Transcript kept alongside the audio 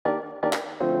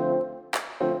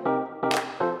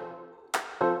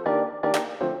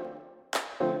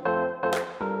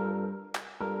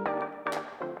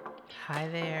Hi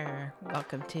there.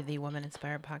 Welcome to the Woman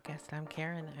Inspired Podcast. I'm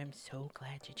Karen. I'm so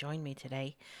glad you joined me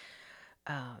today.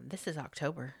 This is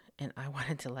October, and I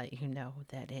wanted to let you know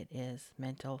that it is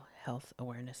Mental Health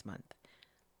Awareness Month.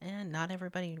 And not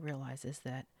everybody realizes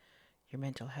that your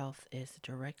mental health is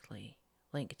directly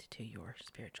linked to your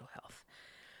spiritual health.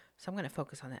 So I'm going to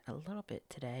focus on that a little bit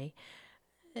today.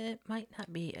 It might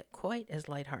not be quite as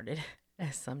lighthearted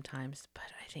as sometimes, but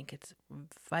I think it's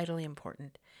vitally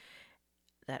important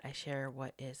that I share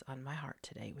what is on my heart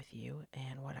today with you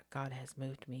and what God has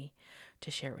moved me to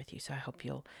share with you. So I hope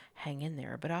you'll hang in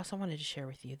there. But I also wanted to share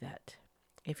with you that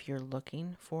if you're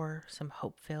looking for some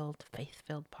hope filled, faith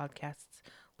filled podcasts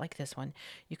like this one,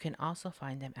 you can also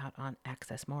find them out on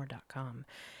accessmore.com.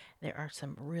 There are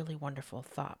some really wonderful,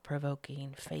 thought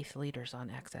provoking faith leaders on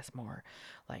Access More,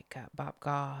 like Bob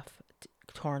Goff,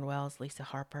 Torrin Wells, Lisa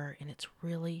Harper, and it's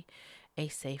really a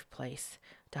safe place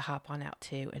to hop on out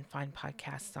to and find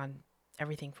podcasts on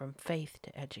everything from faith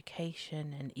to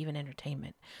education and even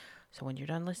entertainment. So when you're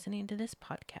done listening to this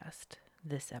podcast,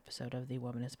 this episode of the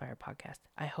Woman Inspired Podcast,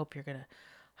 I hope you're going to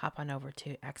hop on over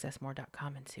to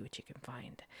accessmore.com and see what you can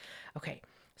find. Okay,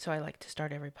 so I like to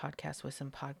start every podcast with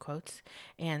some pod quotes,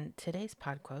 and today's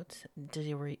pod quotes,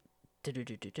 today's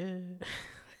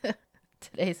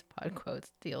pod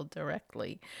quotes deal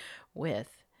directly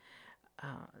with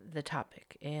the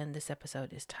topic, and this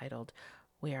episode is titled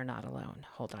 "We Are Not Alone.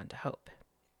 Hold On to Hope."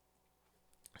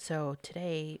 So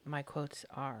today, my quotes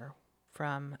are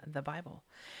from the Bible.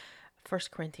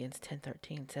 1 Corinthians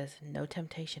 10:13 says, "No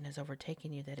temptation has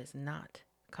overtaken you that is not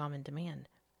common to man.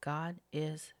 God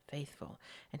is faithful,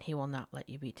 and he will not let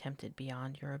you be tempted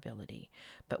beyond your ability.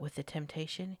 But with the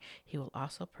temptation, he will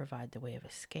also provide the way of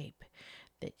escape,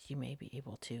 that you may be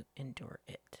able to endure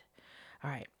it." All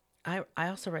right. I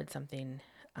also read something,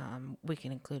 we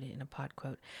can include it in a pod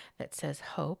quote, that says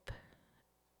hope,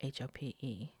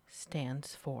 HOPE,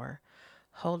 stands for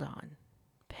hold on,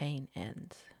 pain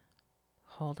ends.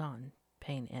 Hold on,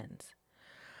 pain ends.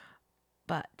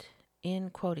 But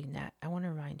in quoting that, I want to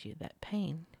remind you that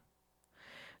pain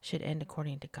should end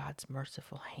according to God's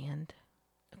merciful hand,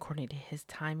 according to his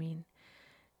timing,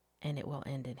 and it will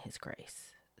end in his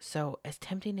grace. So, as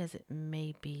tempting as it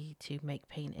may be to make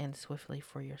pain end swiftly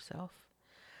for yourself,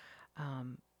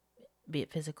 um, be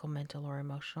it physical, mental, or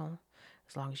emotional,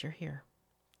 as long as you're here,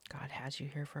 God has you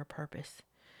here for a purpose.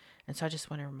 And so I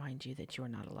just want to remind you that you are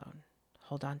not alone.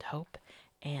 Hold on to hope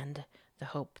and the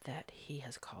hope that he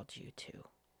has called you to.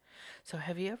 So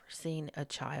have you ever seen a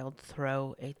child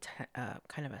throw a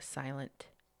kind of a silent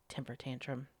temper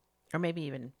tantrum? Or maybe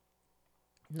even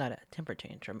not a temper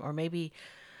tantrum, or maybe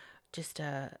just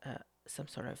some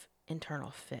sort of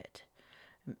internal fit.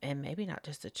 And maybe not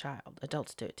just a child.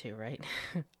 Adults do it too, right?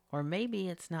 Or maybe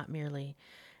it's not merely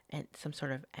some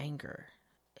sort of anger,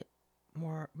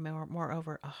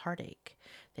 moreover, a heartache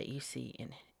that you see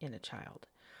in a child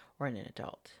or in an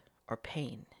adult, or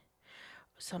pain,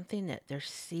 something that they're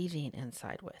seething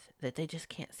inside with, that they just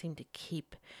can't seem to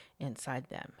keep inside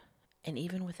them. And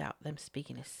even without them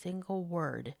speaking a single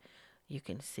word, you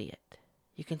can see it.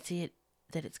 You can see it,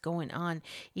 that it's going on,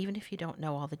 even if you don't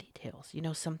know all the details. You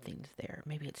know something's there.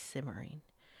 Maybe it's simmering.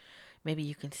 Maybe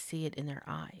you can see it in their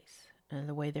eyes, and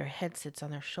the way their head sits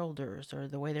on their shoulders, or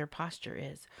the way their posture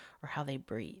is, or how they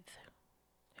breathe.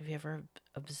 Have you ever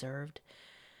observed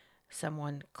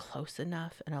someone close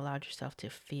enough and allowed yourself to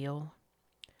feel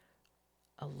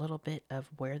a little bit of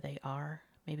where they are?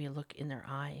 Maybe look in their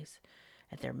eyes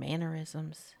at their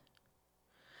mannerisms.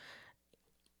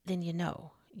 Then you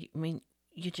know.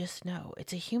 You just know.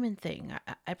 It's a human thing.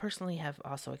 I personally have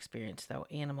also experienced, though,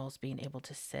 animals being able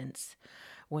to sense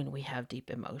when we have deep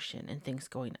emotion and things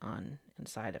going on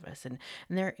inside of us. And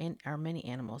are many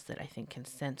animals that I think can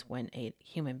sense when a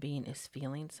human being is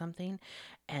feeling something,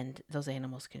 and those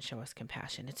animals can show us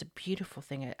compassion. It's a beautiful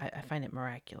thing. I find it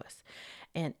miraculous.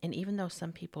 And even though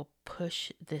some people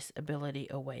push this ability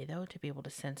away, though, to be able to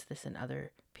sense this in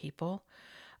other people,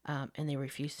 and they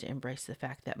refuse to embrace the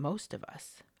fact that most of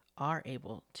us are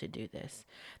able to do this,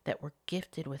 that we're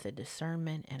gifted with a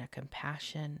discernment and a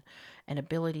compassion, an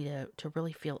ability to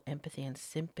really feel empathy and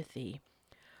sympathy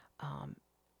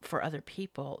for other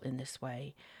people in this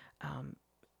way.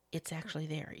 It's actually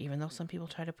there. Even though some people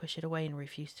try to push it away and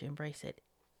refuse to embrace it,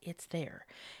 it's there.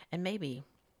 And maybe,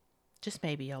 just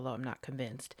maybe, although I'm not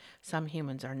convinced, some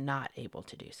humans are not able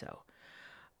to do so.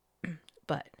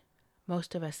 But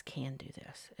most of us can do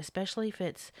this, especially if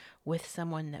it's with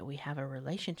someone that we have a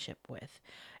relationship with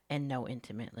and know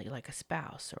intimately, like a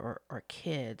spouse or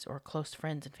kids or close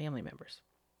friends and family members.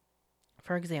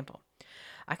 For example,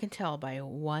 I can tell by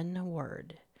one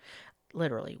word,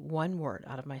 literally one word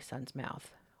out of my son's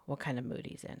mouth, what kind of mood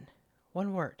he's in.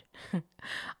 One word.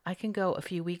 I can go a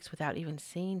few weeks without even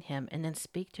seeing him and then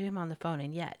speak to him on the phone,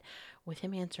 and yet, with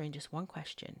him answering just one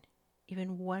question,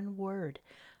 even one word,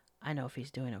 I know if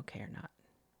he's doing okay or not.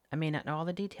 I may not know all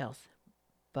the details,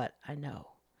 but I know.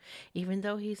 Even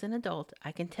though he's an adult,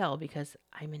 I can tell because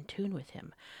I'm in tune with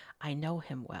him. I know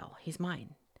him well. He's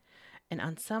mine. And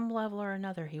on some level or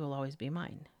another, he will always be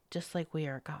mine, just like we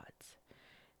are God's.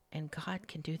 And God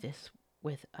can do this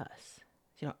with us.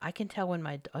 I can tell when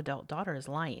my adult daughter is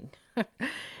lying,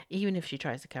 even if she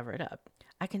tries to cover it up.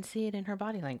 I can see it in her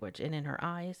body language and in her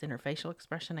eyes, in her facial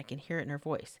expression. I can hear it in her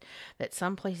voice that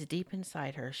someplace deep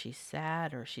inside her, she's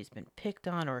sad or she's been picked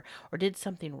on or did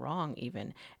something wrong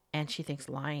even. And she thinks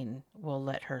lying will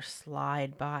let her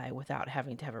slide by without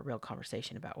having to have a real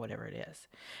conversation about whatever it is.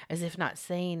 As if not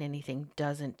saying anything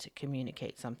doesn't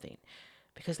communicate something.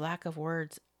 Because lack of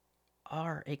words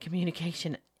are a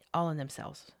communication all in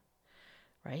themselves,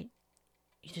 right?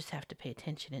 You just have to pay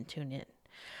attention and tune in.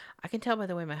 I can tell by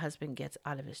the way my husband gets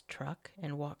out of his truck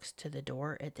and walks to the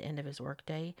door at the end of his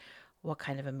workday what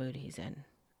kind of a mood he's in.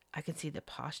 I can see the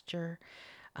posture,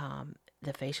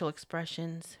 the facial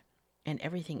expressions, and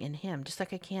everything in him, just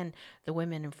like I can the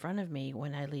women in front of me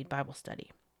when I lead Bible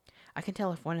study. I can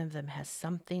tell if one of them has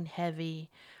something heavy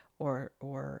or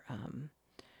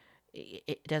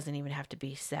it doesn't even have to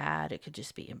be sad. It could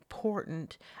just be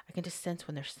important. I can just sense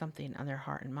when there's something on their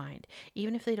heart and mind,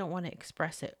 even if they don't want to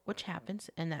express it, which happens,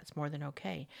 and that's more than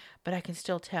okay. But I can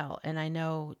still tell, and I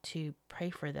know to pray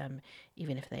for them,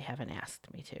 even if they haven't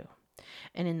asked me to.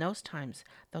 And in those times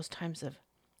of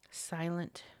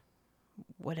silent,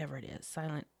 whatever it is,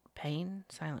 silent pain,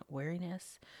 silent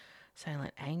weariness,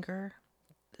 silent anger,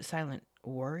 silent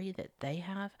worry that they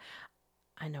have,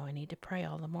 I know I need to pray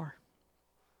all the more.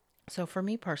 So for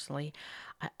me personally,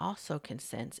 I also can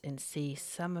sense and see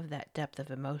some of that depth of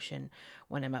emotion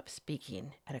when I'm up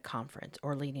speaking at a conference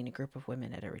or leading a group of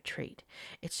women at a retreat.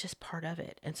 It's just part of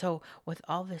it. And so with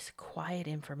all this quiet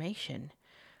information,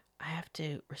 I have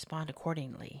to respond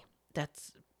accordingly.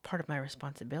 That's part of my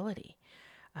responsibility.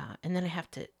 And then I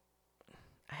have to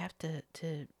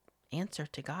answer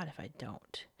to God if I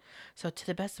don't. So to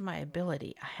the best of my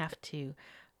ability, I have to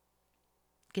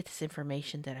get this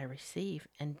information that I receive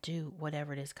and do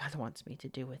whatever it is God wants me to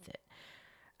do with it.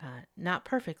 Not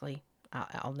perfectly.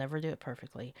 I'll never do it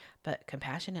perfectly, but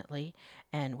compassionately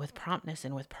and with promptness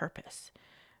and with purpose.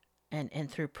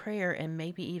 And through prayer and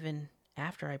maybe even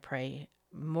after I pray,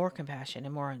 more compassion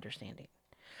and more understanding.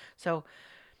 So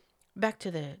back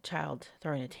to the child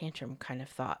throwing a tantrum kind of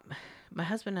thought. My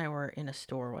husband and I were in a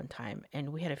store one time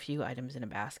and we had a few items in a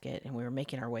basket and we were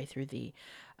making our way through the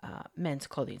men's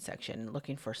clothing section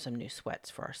looking for some new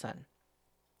sweats for our son.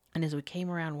 And as we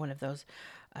came around one of those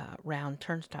round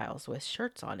turnstiles with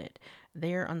shirts on it,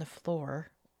 there on the floor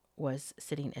was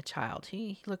sitting a child.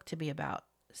 He looked to be about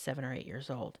 7 or 8 years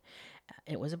old.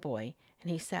 It was a boy, and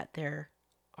he sat there,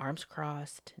 arms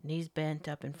crossed, knees bent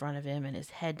up in front of him, and his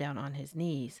head down on his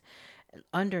knees,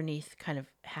 underneath, kind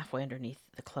of halfway underneath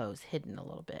the clothes, hidden a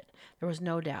little bit. There was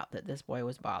no doubt that this boy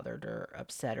was bothered or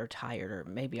upset or tired or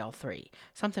maybe all three.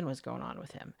 Something was going on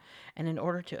with him. And in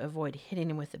order to avoid hitting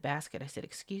him with the basket, I said,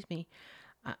 "Excuse me,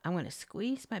 I'm going to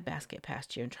squeeze my basket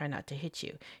past you and try not to hit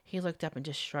you." He looked up and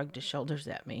just shrugged his shoulders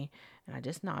at me, and I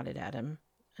just nodded at him.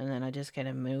 And then I just kind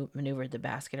of maneuvered the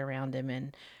basket around him,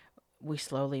 and we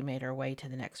slowly made our way to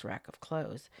the next rack of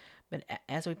clothes. But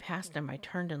as we passed him, I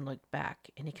turned and looked back,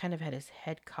 and he kind of had his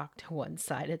head cocked to one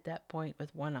side at that point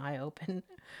with one eye open,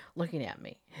 looking at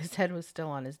me. His head was still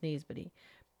on his knees, but he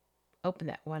opened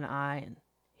that one eye and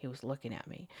he was looking at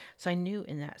me. So I knew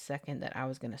in that second that I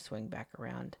was going to swing back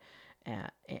around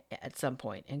at some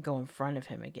point and go in front of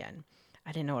him again.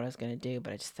 I didn't know what I was going to do,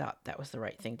 but I just thought that was the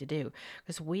right thing to do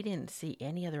because we didn't see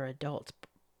any other adults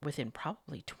within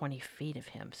probably 20 feet of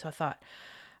him. So I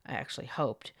actually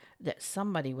hoped that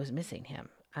somebody was missing him.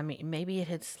 I mean, maybe it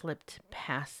had slipped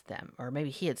past them, or maybe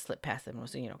he had slipped past them and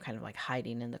was, kind of like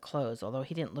hiding in the clothes, although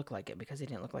he didn't look like it because he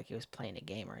didn't look like he was playing a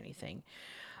game or anything.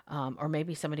 Or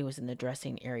maybe somebody was in the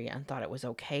dressing area and thought it was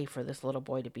okay for this little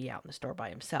boy to be out in the store by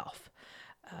himself.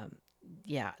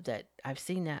 Yeah, that I've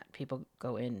seen that people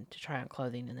go in to try on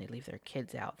clothing and they leave their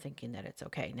kids out thinking that it's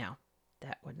okay. Now,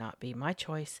 that would not be my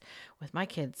choice with my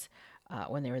kids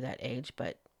when they were that age,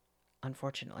 but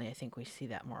unfortunately, I think we see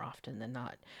that more often than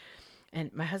not.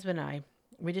 And my husband and I,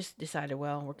 we just decided,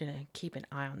 well, we're going to keep an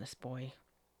eye on this boy.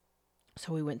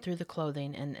 So we went through the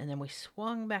clothing and then we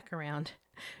swung back around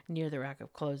near the rack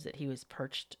of clothes that he was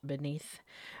perched beneath.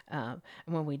 And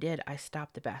when we did, I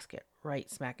stopped the basket right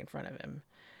smack in front of him.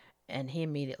 And he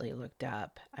immediately looked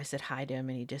up. I said hi to him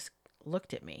and he just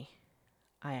looked at me.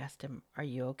 I asked him, "Are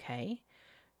you okay?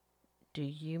 Do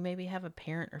you maybe have a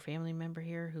parent or family member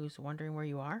here who's wondering where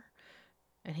you are?"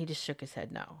 And he just shook his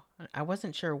head no. I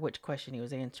wasn't sure which question he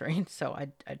was answering, so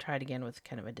I tried again with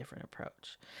kind of a different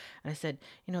approach. And I said,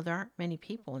 there aren't many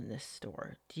people in this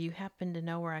store. Do you happen to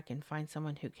know where I can find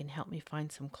someone who can help me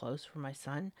find some clothes for my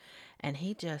son? And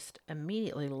he just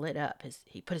immediately lit up.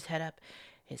 He put his head up,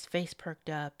 his face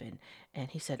perked up, and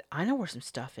he said, "I know where some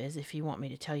stuff is if you want me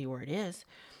to tell you where it is."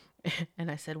 And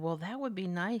I said, "Well, that would be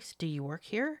nice. Do you work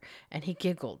here?" And he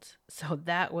giggled. So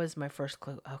that was my first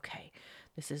clue. Okay,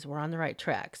 we're on the right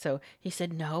track. So he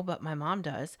said, "No, but my mom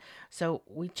does." So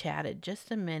we chatted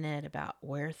just a minute about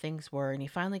where things were. And he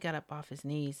finally got up off his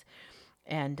knees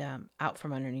and out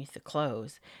from underneath the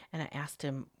clothes. And I asked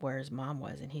him where his mom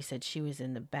was. And he said she was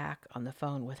in the back on the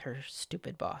phone with her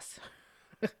stupid boss.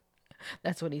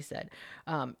 That's what he said.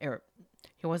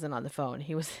 He wasn't on the phone.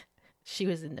 She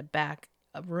was in the back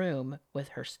room with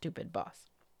her stupid boss.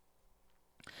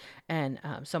 And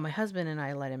so my husband and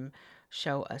I let him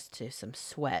show us to some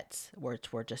sweats,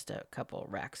 which were just a couple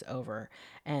racks over,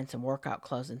 and some workout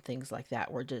clothes and things like that.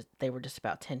 They were just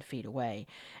about 10 feet away,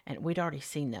 and we'd already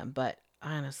seen them, but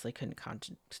I honestly couldn't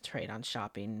concentrate on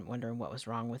shopping, wondering what was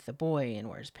wrong with the boy and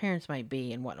where his parents might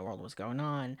be and what in the world was going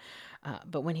on.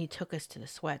 But when he took us to the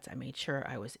sweats, I made sure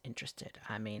I was interested.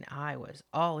 I mean, I was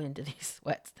all into these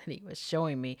sweats that he was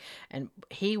showing me, and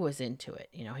he was into it.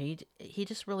 He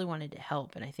just really wanted to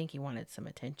help, and I think he wanted some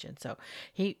attention. So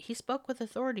he spoke with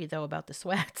authority though about the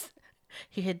sweats.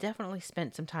 He had definitely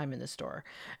spent some time in the store,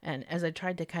 and as I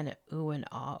tried to kind of ooh and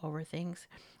ah over things,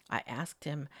 I asked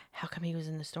him how come he was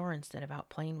in the store instead of out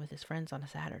playing with his friends on a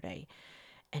Saturday,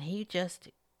 and he just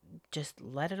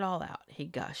let it all out. He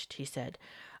gushed. He said,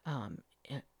 um,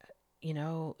 he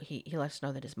let us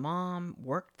know that his mom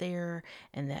worked there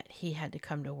and that he had to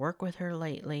come to work with her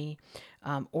lately,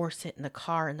 or sit in the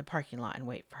car in the parking lot and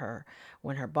wait for her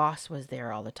when her boss was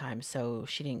there all the time so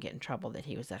she didn't get in trouble that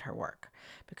he was at her work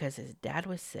because his dad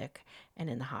was sick and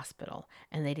in the hospital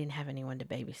and they didn't have anyone to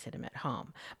babysit him at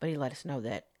home. But he let us know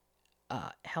that,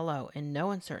 hello, in no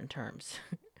uncertain terms,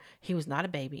 he was not a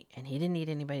baby and he didn't need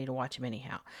anybody to watch him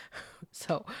anyhow.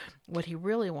 So what he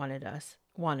really wanted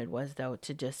was though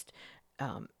to just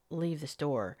leave the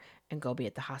store and go be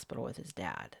at the hospital with his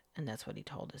dad, and that's what he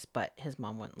told us. But his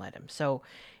mom wouldn't let him, so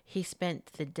he spent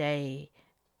the day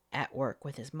at work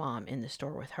with his mom in the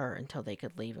store with her until they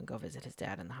could leave and go visit his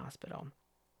dad in the hospital.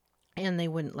 And they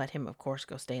wouldn't let him, of course,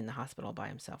 go stay in the hospital by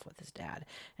himself with his dad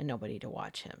and nobody to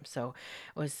watch him. So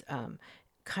it was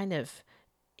kind of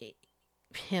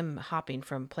him hopping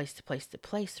from place to place to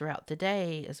place throughout the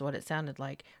day is what it sounded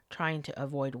like, trying to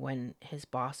avoid when her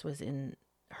boss was in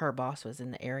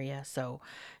the area, so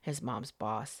his mom's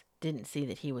boss didn't see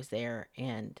that he was there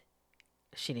and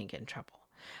she didn't get in trouble.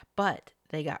 But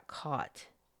they got caught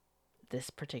this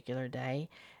particular day,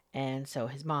 and so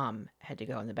his mom had to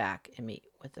go in the back and meet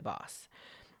with the boss.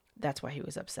 That's why he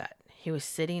was upset. He was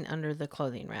sitting under the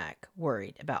clothing rack,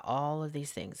 worried about all of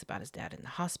these things, about his dad in the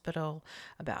hospital,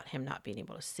 about him not being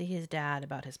able to see his dad,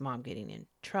 about his mom getting in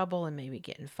trouble and maybe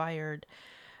getting fired.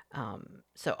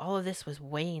 So all of this was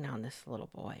weighing on this little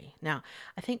boy. Now,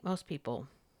 I think most people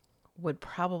would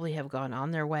probably have gone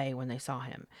on their way when they saw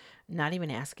him, not even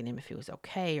asking him if he was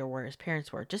okay or where his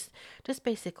parents were, just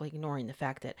basically ignoring the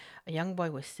fact that a young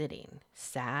boy was sitting,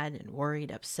 sad and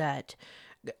worried, upset,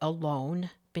 alone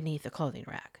beneath a clothing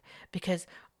rack. Because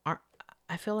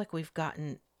I feel like we've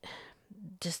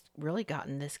really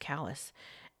gotten this callous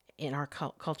in our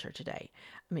culture today.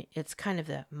 I mean, it's kind of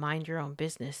the mind your own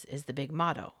business is the big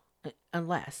motto,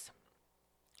 unless,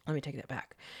 let me take that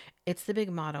back. It's the big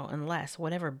motto unless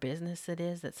whatever business it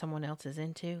is that someone else is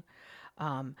into,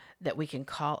 that we can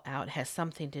call out has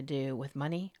something to do with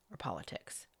money or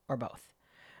politics or both.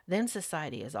 Then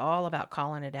society is all about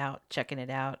calling it out, checking it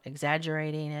out,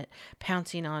 exaggerating it,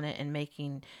 pouncing on it, and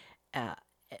making uh,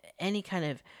 any kind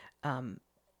of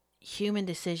human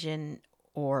decision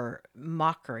or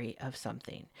mockery of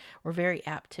something. We're very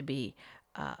apt to be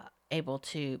able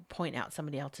to point out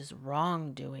somebody else's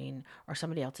wrongdoing or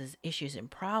somebody else's issues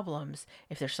and problems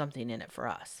if there's something in it for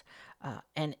us.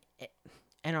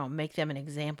 And I'll make them an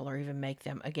example or even make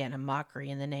them, again, a mockery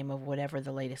in the name of whatever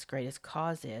the latest, greatest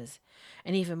cause is.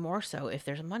 And even more so if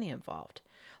there's money involved.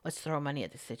 Let's throw money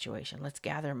at the situation. Let's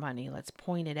gather money. Let's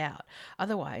point it out.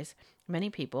 Otherwise, many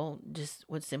people just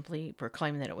would simply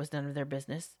proclaim that it was none of their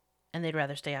business and they'd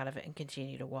rather stay out of it and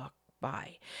continue to walk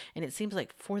by. And it seems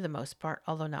like for the most part,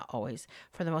 although not always,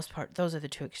 for the most part, those are the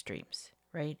two extremes,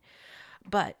 right?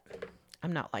 But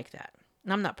I'm not like that.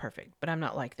 And I'm not perfect, but I'm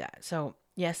not like that. So,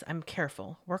 Yes, I'm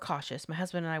careful. We're cautious. My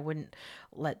husband and I wouldn't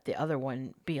let the other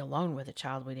one be alone with a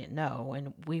child we didn't know.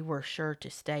 And we were sure to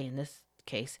stay, in this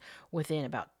case, within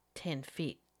about 10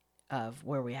 feet of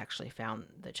where we actually found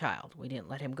the child. We didn't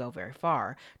let him go very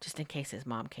far, just in case his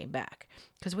mom came back,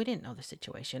 because we didn't know the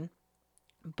situation.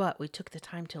 But we took the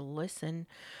time to listen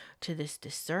to this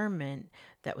discernment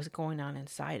that was going on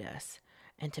inside us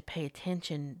and to pay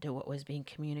attention to what was being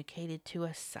communicated to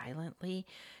us silently.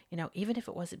 Even if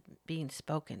it wasn't being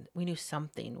spoken, we knew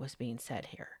something was being said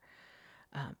here.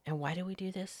 And why do we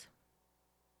do this?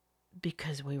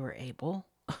 Because we were able,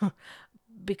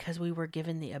 because we were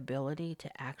given the ability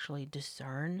to actually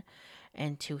discern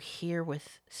and to hear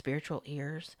with spiritual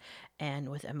ears and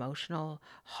with emotional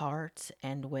hearts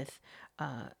and with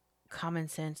common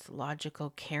sense,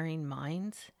 logical, caring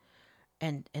minds,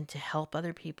 and to help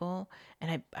other people.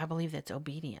 And I believe that's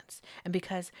obedience. And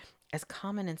because, as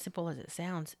common and simple as it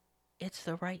sounds, it's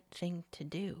the right thing to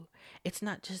do. It's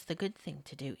not just the good thing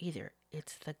to do either,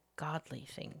 it's the godly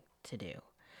thing to do.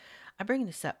 I bring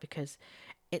this up because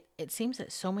it seems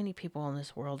that so many people in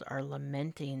this world are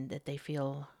lamenting that they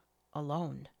feel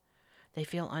alone. They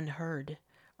feel unheard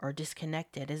or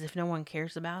disconnected, as if no one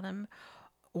cares about them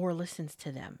or listens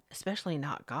to them, especially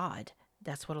not God.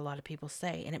 That's what a lot of people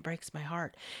say, and it breaks my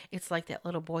heart. It's like that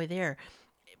little boy there.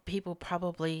 People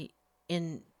probably,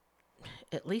 in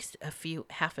at least a few,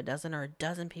 half a dozen or a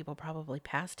dozen people probably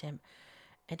passed him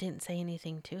and didn't say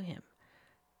anything to him.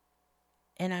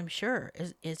 And I'm sure,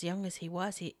 as young as he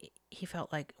was, he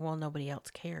felt like, well, nobody else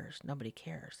cares. Nobody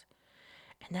cares.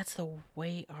 And that's the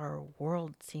way our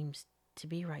world seems to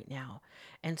be right now.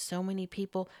 And so many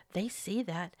people, they see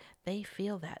that, they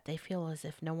feel that, they feel as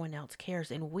if no one else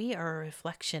cares. And we are a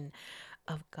reflection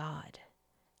of God.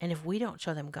 And if we don't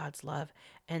show them God's love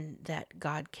and that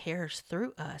God cares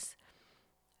through us,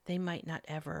 they might not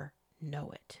ever know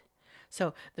it.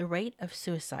 So the rate of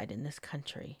suicide in this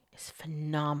country is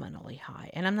phenomenally high.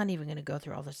 And I'm not even going to go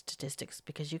through all the statistics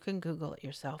because you can Google it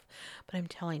yourself. But I'm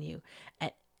telling you,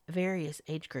 at various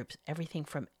age groups, everything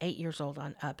from 8 years old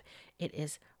on up, it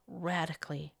is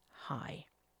radically high.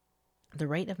 The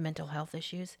rate of mental health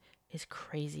issues is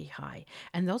crazy high.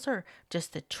 And those are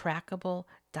just the trackable,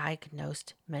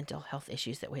 diagnosed mental health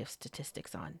issues that we have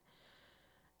statistics on.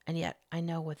 And yet, I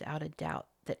know without a doubt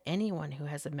that anyone who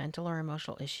has a mental or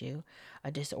emotional issue,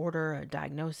 a disorder, a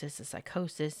diagnosis, a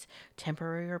psychosis,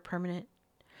 temporary or permanent,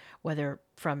 whether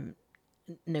from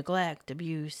neglect,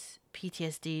 abuse,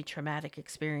 PTSD, traumatic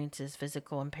experiences,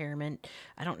 physical impairment,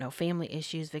 I don't know, family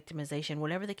issues, victimization,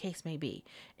 whatever the case may be,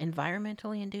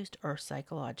 environmentally induced or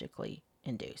psychologically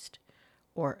induced,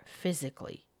 or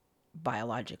physically,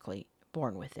 biologically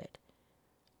born with it,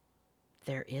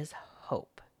 there is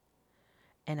hope.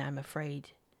 And I'm afraid,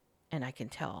 and I can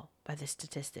tell by the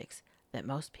statistics, that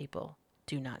most people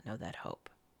do not know that hope.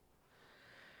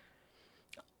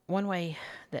 One way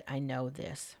that I know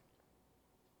this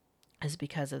is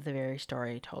because of the very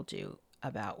story I told you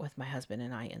about with my husband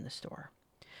and I in the store.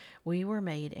 We were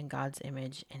made in God's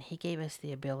image, and He gave us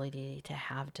the ability to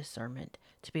have discernment,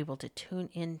 to be able to tune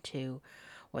into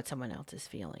what someone else is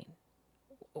feeling.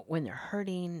 When they're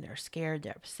hurting, they're scared,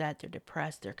 they're upset, they're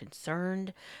depressed, they're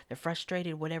concerned, they're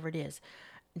frustrated, whatever it is.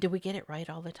 Do we get it right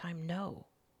all the time? No.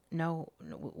 No,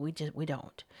 we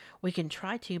don't. We can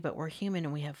try to, but we're human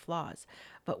and we have flaws.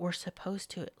 But we're supposed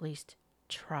to at least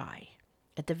try,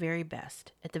 at the very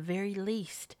best, at the very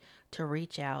least, to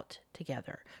reach out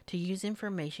together, to use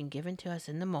information given to us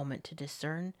in the moment to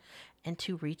discern and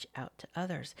to reach out to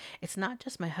others. It's not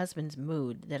just my husband's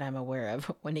mood that I'm aware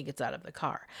of when he gets out of the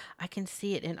car. I can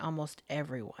see it in almost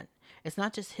everyone. It's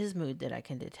not just his mood that I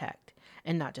can detect,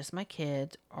 and not just my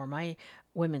kids or my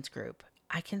women's group.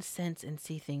 I can sense and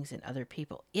see things in other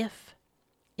people if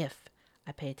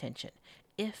I pay attention.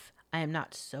 If I am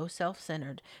not so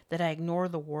self-centered that I ignore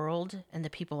the world and the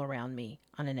people around me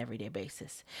on an everyday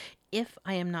basis. If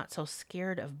I am not so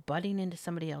scared of butting into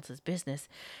somebody else's business,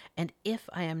 and if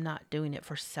I am not doing it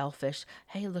for selfish,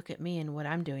 hey, look at me and what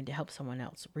I'm doing to help someone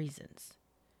else reasons,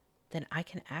 then I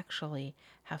can actually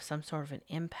have some sort of an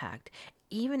impact,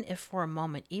 even if for a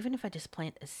moment, even if I just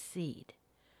plant a seed,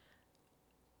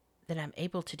 then I'm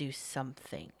able to do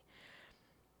something.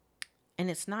 And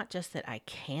it's not just that I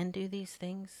can do these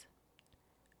things,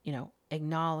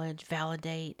 acknowledge,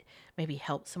 validate, maybe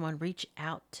help someone, reach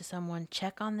out to someone,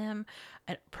 check on them,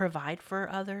 provide for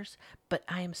others, but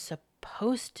I am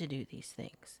supposed to do these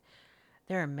things.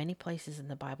 There are many places in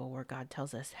the Bible where God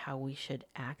tells us how we should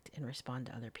act and respond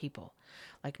to other people,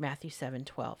 like Matthew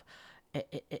 7:12.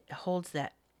 It holds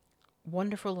that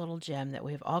wonderful little gem that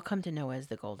we've all come to know as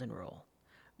the golden rule.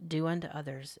 Do unto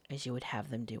others as you would have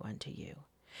them do unto you.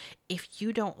 If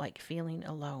you don't like feeling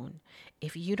alone,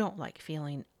 if you don't like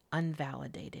feeling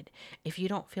unvalidated, if you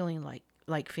don't feeling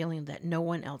that no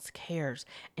one else cares,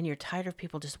 and you're tired of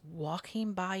people just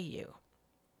walking by you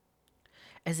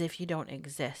as if you don't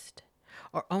exist,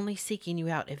 or only seeking you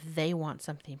out if they want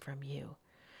something from you,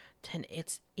 then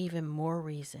it's even more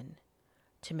reason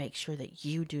to make sure that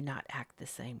you do not act the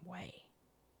same way.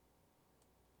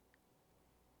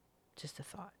 Just a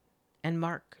thought. And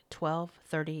Mark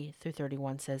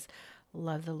 12:30-31 says,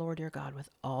 love the Lord your God with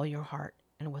all your heart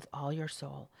and with all your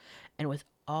soul and with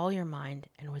all your mind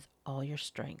and with all your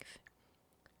strength.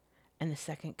 And the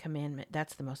second commandment,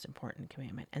 that's the most important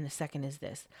commandment. And the second is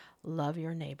this: love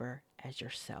your neighbor as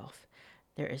yourself.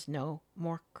 There is no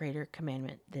more greater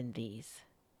commandment than these.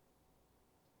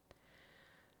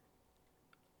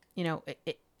 You know,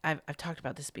 I've talked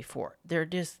about this before. There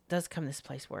just does come this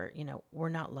place where, we're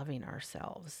not loving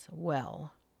ourselves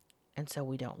well. And so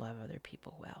we don't love other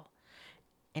people well.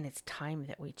 And it's time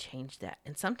that we change that.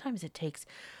 And sometimes it takes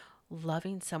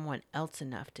loving someone else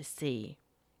enough to see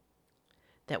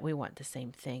that we want the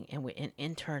same thing. And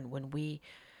in turn, when we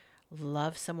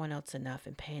love someone else enough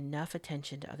and pay enough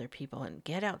attention to other people and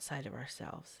get outside of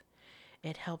ourselves,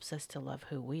 it helps us to love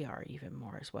who we are even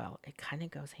more as well. It kind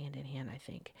of goes hand in hand, I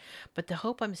think. But the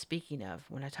hope I'm speaking of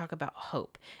when I talk about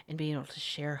hope and being able to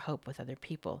share hope with other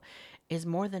people is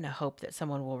more than a hope that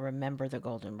someone will remember the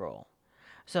golden rule.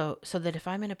 So that if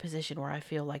I'm in a position where I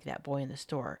feel like that boy in the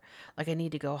store, like I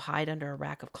need to go hide under a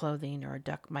rack of clothing or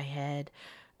duck my head,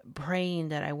 praying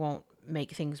that I won't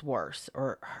make things worse,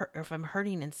 or if I'm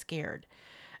hurting and scared,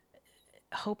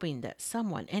 hoping that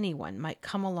someone, anyone, might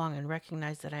come along and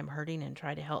recognize that I'm hurting and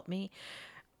try to help me,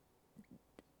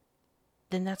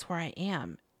 then that's where I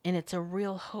am. And it's a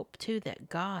real hope too that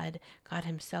God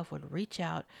himself would reach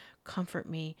out, comfort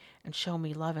me, and show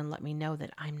me love and let me know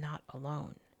that I'm not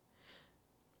alone.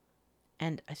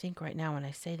 And I think right now when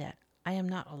I say that, I am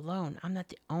not alone. I'm not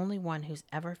the only one who's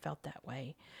ever felt that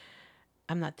way.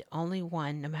 I'm not the only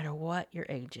one, no matter what your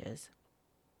age is,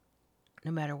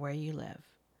 no matter where you live,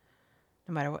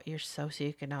 no matter what your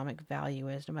socioeconomic value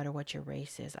is, no matter what your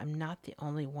race is. I'm not the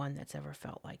only one that's ever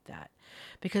felt like that.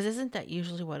 Because isn't that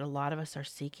usually what a lot of us are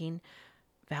seeking?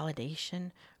 Validation,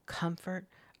 comfort,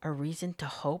 a reason to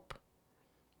hope.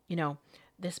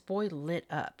 This boy lit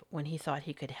up when he thought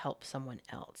he could help someone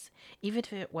else, even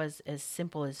if it was as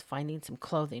simple as finding some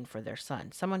clothing for their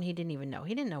son, someone he didn't even know.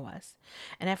 He didn't know us.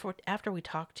 And after we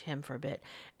talked to him for a bit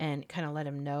and kind of let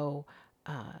him know,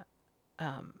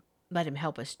 let him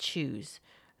help us choose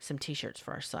some t-shirts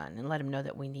for our son and let him know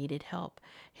that we needed help,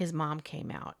 his mom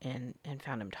came out and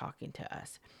found him talking to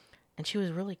us. And she was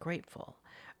really grateful.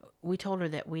 We told her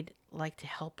that we'd like to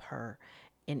help her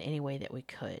in any way that we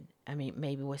could. I mean,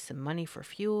 maybe with some money for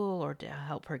fuel or to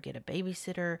help her get a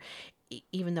babysitter,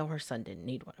 even though her son didn't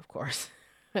need one, of course.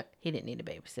 He didn't need a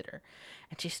babysitter.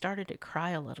 And she started to cry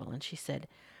a little and she said,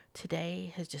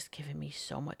 today has just given me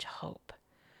so much hope.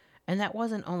 And that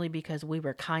wasn't only because we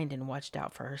were kind and watched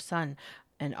out for her son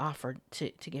and offered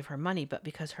to give her money, but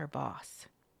because her boss,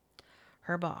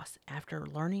 after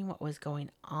learning what was going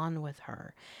on with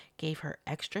her, gave her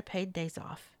extra paid days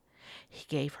off. He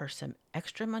gave her some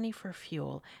extra money for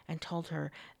fuel and told her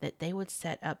that they would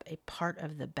set up a part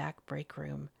of the back break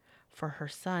room for her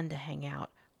son to hang out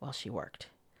while she worked.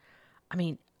 I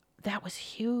mean, that was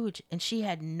huge. And she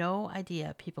had no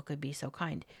idea people could be so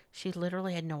kind. She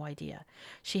literally had no idea.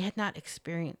 She had not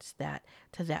experienced that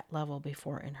to that level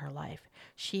before in her life.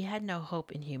 She had no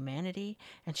hope in humanity,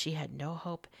 and she had no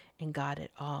hope in God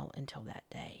at all until that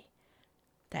day.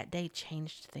 That day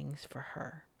changed things for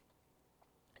her.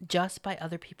 Just by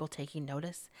other people taking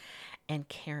notice and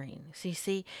caring. So you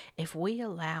see, if we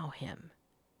allow him,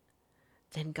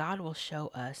 then God will show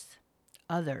us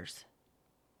others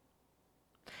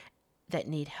that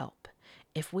need help.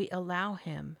 If we allow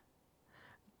him,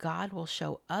 God will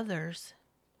show others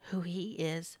who he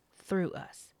is through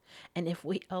us. And if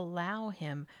we allow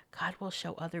him, God will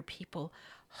show other people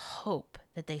hope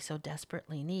that they so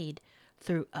desperately need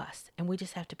through us. And we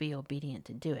just have to be obedient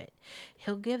to do it.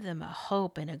 He'll give them a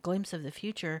hope and a glimpse of the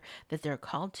future that they're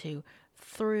called to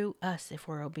through us if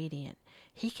we're obedient.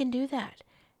 He can do that.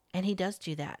 And he does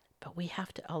do that. But we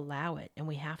have to allow it, and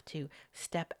we have to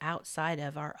step outside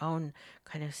of our own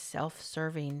kind of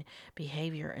self-serving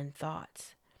behavior and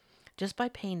thoughts. Just by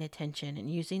paying attention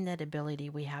and using that ability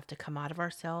we have to come out of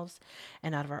ourselves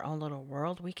and out of our own little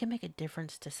world, we can make a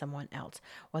difference to someone else,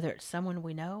 whether it's someone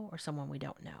we know or someone we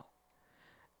don't know.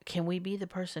 Can we be the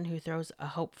person who throws a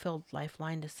hope-filled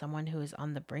lifeline to someone who is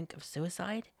on the brink of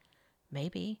suicide?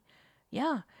 Maybe.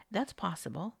 Yeah, that's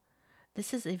possible.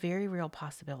 This is a very real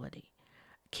possibility.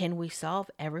 Can we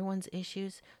solve everyone's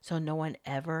issues so no one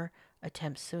ever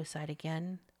attempts suicide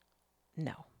again?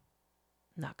 No,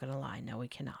 not going to lie. No, we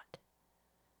cannot.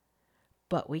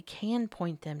 But we can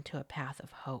point them to a path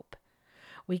of hope.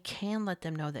 We can let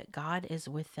them know that God is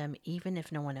with them even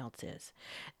if no one else is,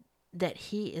 that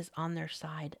He is on their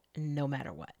side no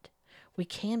matter what. We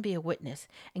can be a witness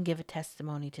and give a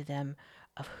testimony to them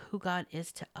of who God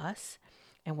is to us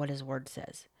and what His Word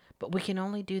says. But we can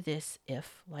only do this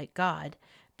if, like God,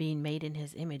 being made in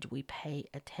His image, we pay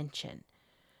attention.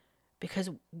 Because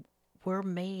we're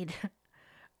made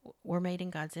we're made in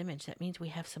God's image. That means we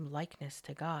have some likeness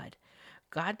to God.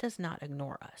 God does not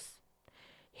ignore us.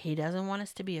 He doesn't want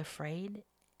us to be afraid,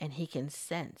 and He can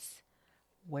sense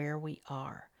where we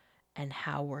are and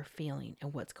how we're feeling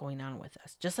and what's going on with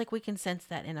us. Just like we can sense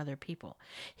that in other people.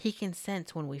 He can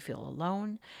sense when we feel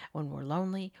alone, when we're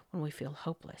lonely, when we feel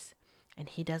hopeless. And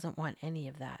He doesn't want any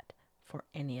of that for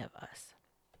any of us.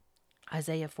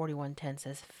 Isaiah 41:10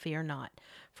 says, "Fear not,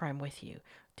 for I'm with you.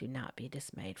 Do not be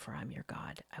dismayed, for I'm your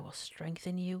God. I will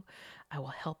strengthen you. I will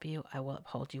help you. I will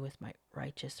uphold you with my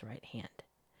righteous right hand."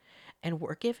 And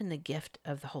we're given the gift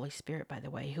of the Holy Spirit, by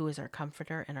the way, who is our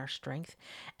comforter and our strength.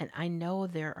 And I know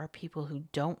there are people who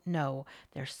don't know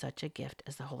there's such a gift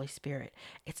as the Holy Spirit.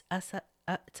 It's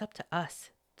up to us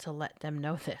to let them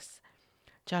know this.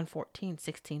 John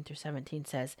 14:16-17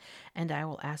 says, "And I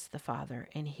will ask the Father,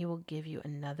 and He will give you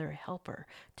another helper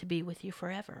to be with you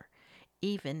forever,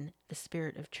 even the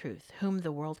Spirit of truth, whom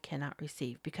the world cannot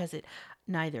receive, because it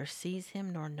neither sees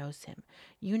Him nor knows Him.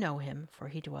 You know Him, for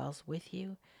He dwells with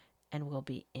you and will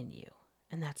be in you."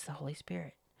 And that's the Holy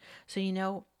Spirit. So you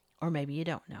know, or maybe you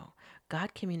don't know,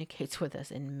 God communicates with us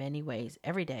in many ways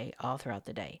every day, all throughout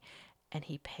the day. And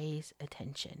He pays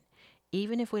attention.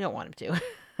 Even if we don't want Him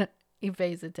to, He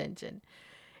pays attention.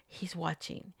 He's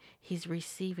watching. He's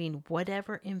receiving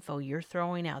whatever info you're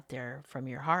throwing out there from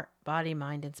your heart, body,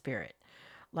 mind, and spirit.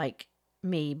 Like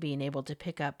me being able to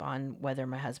pick up on whether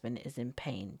my husband is in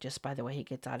pain just by the way he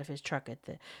gets out of his truck at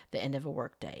the end of a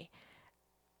work day.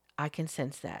 I can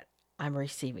sense that. I'm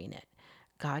receiving it.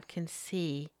 God can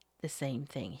see the same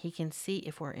thing. He can see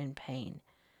if we're in pain.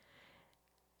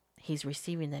 He's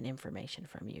receiving that information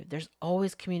from you. There's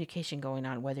always communication going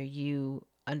on, whether you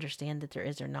understand that there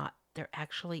is or not. There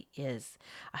actually is.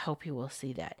 I hope you will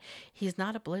see that. He's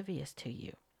not oblivious to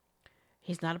you.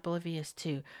 He's not oblivious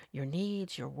to your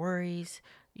needs, your worries,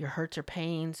 your hurts or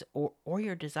pains, or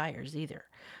your desires either.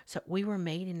 So we were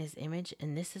made in His image,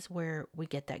 and this is where we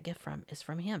get that gift from, is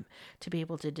from Him, to be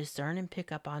able to discern and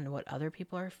pick up on what other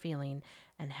people are feeling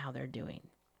and how they're doing.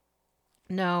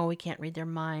 No, we can't read their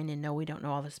mind, and no, we don't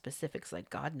know all the specifics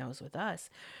like God knows with us,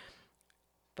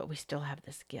 but we still have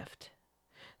this gift.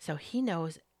 So He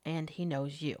knows, and He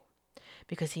knows you,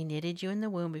 because He knitted you in the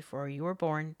womb before you were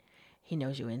born. He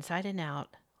knows you inside and out,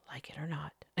 like it or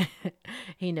not.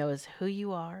 He knows who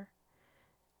you are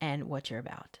and what you're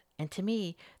about. And to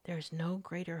me, there's no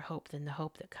greater hope than the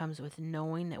hope that comes with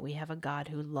knowing that we have a God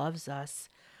who loves us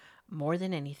more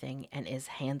than anything and is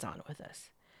hands-on with us.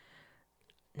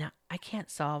 Now, I can't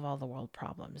solve all the world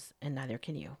problems, and neither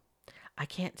can you. I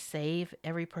can't save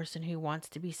every person who wants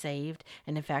to be saved,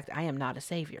 and in fact, I am not a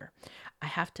savior. I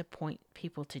have to point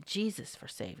people to Jesus for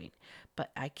saving, but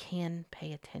I can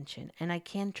pay attention, and I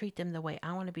can treat them the way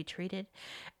I want to be treated,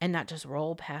 and not just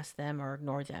roll past them or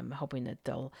ignore them, hoping that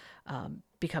they'll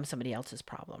become somebody else's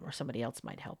problem or somebody else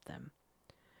might help them.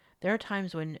 There are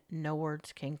times when no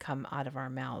words can come out of our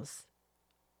mouths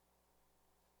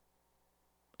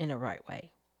in a right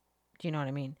way. Do you know what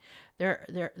I mean?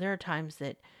 There are times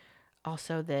that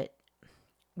also that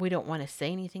we don't want to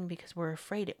say anything because we're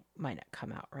afraid it might not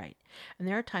come out right. And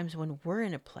there are times when we're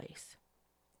in a place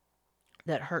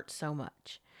that hurts so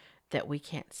much that we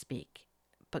can't speak,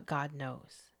 but God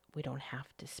knows we don't have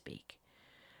to speak.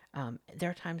 There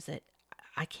are times that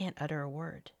I can't utter a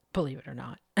word, believe it or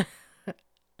not.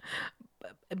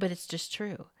 But it's just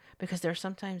true, because there are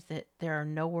sometimes that there are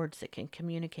no words that can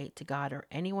communicate to God or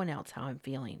anyone else how I'm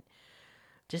feeling.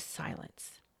 Just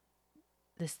silence.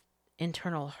 This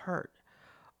internal hurt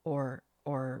or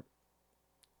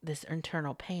this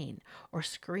internal pain, or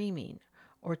screaming,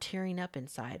 or tearing up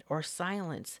inside, or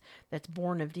silence that's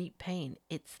born of deep pain.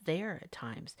 It's there at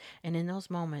times. And in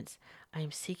those moments,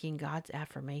 I'm seeking God's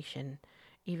affirmation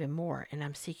even more, and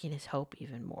I'm seeking His hope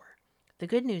even more. The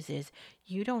good news is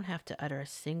you don't have to utter a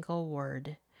single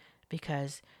word,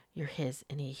 because you're His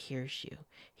and He hears you.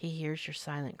 He hears your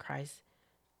silent cries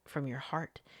from your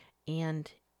heart,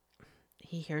 and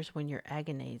He hears when you're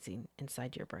agonizing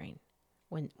inside your brain,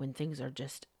 when things are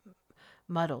just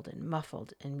muddled and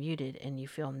muffled and muted and you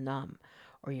feel numb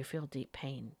or you feel deep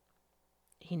pain.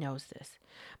 He knows this.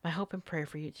 My hope and prayer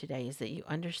for you today is that you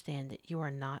understand that you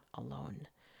are not alone.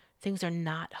 Things are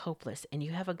not hopeless, and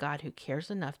you have a God who cares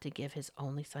enough to give his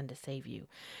only son to save you.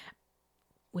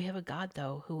 We have a God,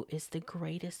 though, who is the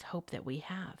greatest hope that we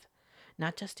have.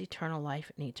 Not just eternal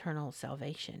life and eternal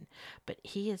salvation, but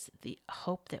he is the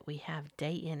hope that we have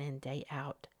day in and day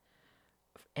out,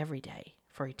 every day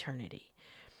for eternity.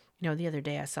 The other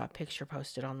day I saw a picture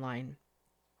posted online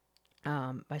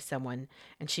by someone,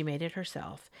 and she made it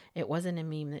herself. It wasn't a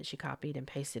meme that she copied and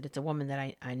pasted. It's a woman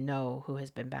that I know who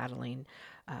has been battling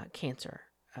cancer,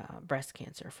 breast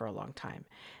cancer, for a long time.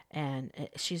 And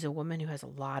she's a woman who has a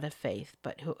lot of faith,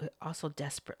 but who also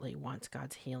desperately wants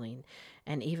God's healing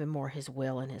and even more his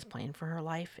will and his plan for her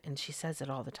life. And she says it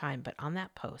all the time. But on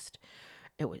that post,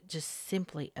 it was just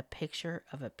simply a picture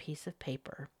of a piece of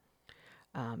paper,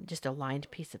 just a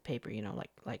lined piece of paper,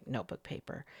 like notebook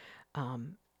paper.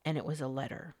 And it was a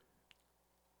letter.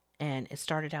 And it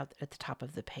started out at the top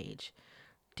of the page,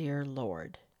 Dear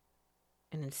Lord.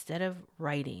 And instead of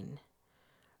writing,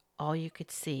 all you could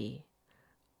see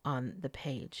on the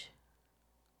page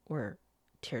were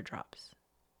teardrops.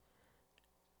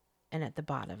 And at the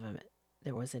bottom of it,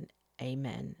 there was an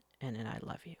amen and an I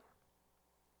love you.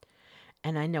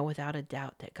 And I know without a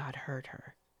doubt that God heard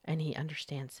her and he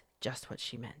understands just what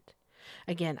she meant.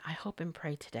 Again, I hope and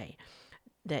pray today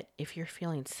that if you're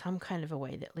feeling some kind of a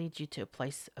way that leads you to a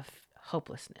place of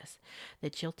hopelessness,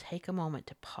 that you'll take a moment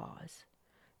to pause,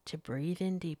 to breathe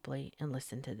in deeply and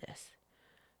listen to this.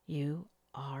 You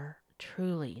are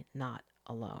truly not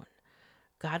alone.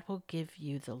 God will give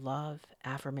you the love,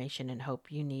 affirmation, and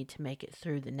hope you need to make it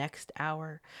through the next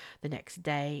hour, the next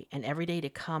day, and every day to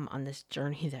come on this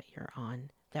journey that you're on,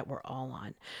 that we're all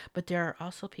on. But there are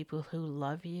also people who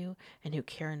love you and who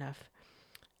care enough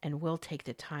and will take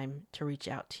the time to reach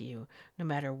out to you, no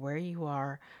matter where you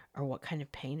are or what kind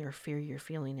of pain or fear you're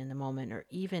feeling in the moment, or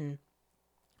even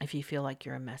if you feel like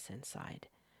you're a mess inside.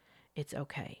 It's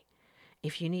okay.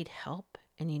 If you need help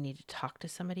and you need to talk to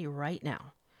somebody right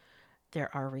now, there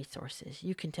are resources.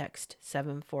 You can text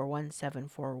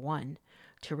 741-741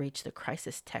 to reach the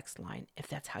crisis text line if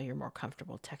that's how you're more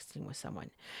comfortable texting with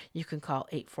someone. You can call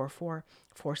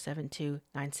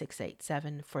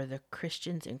 844-472-9687 for the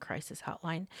Christians in Crisis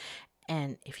hotline.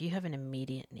 And if you have an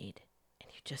immediate need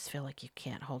and you just feel like you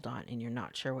can't hold on and you're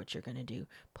not sure what you're going to do,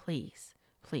 please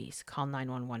call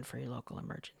 911 for your local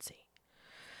emergency.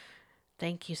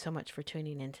 Thank you so much for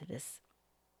tuning into this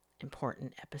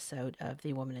important episode of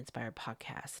the Woman Inspired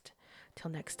podcast.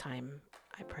 Till next time,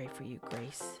 I pray for you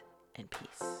grace and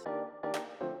peace.